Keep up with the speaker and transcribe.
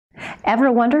Ever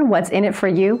wonder what's in it for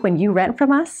you when you rent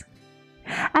from us?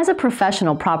 As a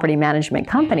professional property management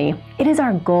company, it is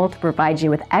our goal to provide you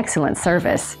with excellent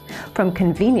service, from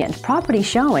convenient property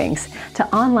showings to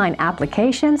online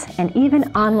applications and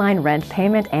even online rent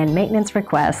payment and maintenance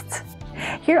requests.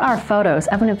 Here are photos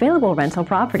of an available rental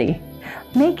property.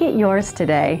 Make it yours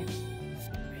today.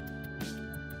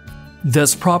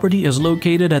 This property is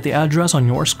located at the address on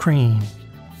your screen.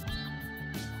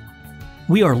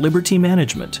 We are Liberty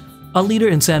Management, a leader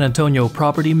in San Antonio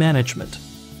property management.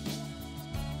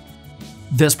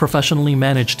 This professionally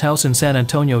managed house in San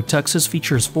Antonio, Texas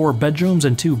features 4 bedrooms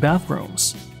and 2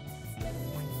 bathrooms.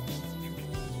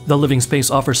 The living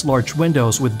space offers large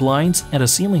windows with blinds and a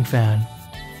ceiling fan.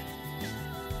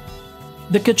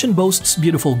 The kitchen boasts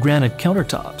beautiful granite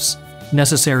countertops,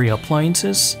 necessary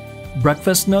appliances,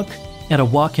 breakfast nook, and a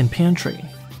walk-in pantry.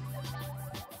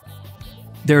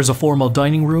 There's a formal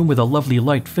dining room with a lovely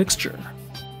light fixture.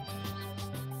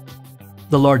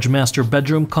 The large master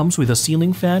bedroom comes with a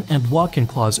ceiling fan and walk-in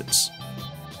closets.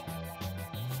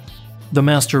 The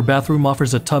master bathroom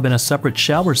offers a tub and a separate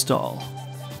shower stall.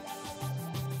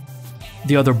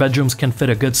 The other bedrooms can fit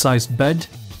a good-sized bed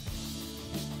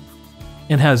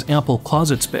and has ample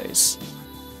closet space.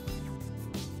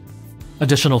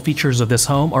 Additional features of this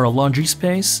home are a laundry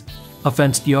space, a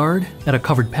fenced yard, and a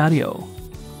covered patio.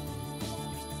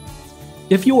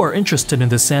 If you are interested in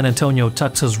this San Antonio,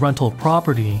 Texas rental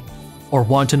property, or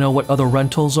want to know what other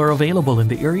rentals are available in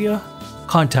the area,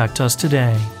 contact us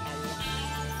today.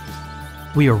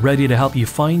 We are ready to help you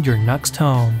find your next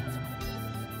home.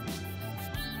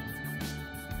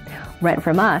 Rent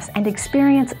from us and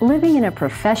experience living in a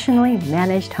professionally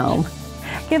managed home.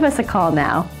 Give us a call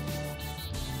now.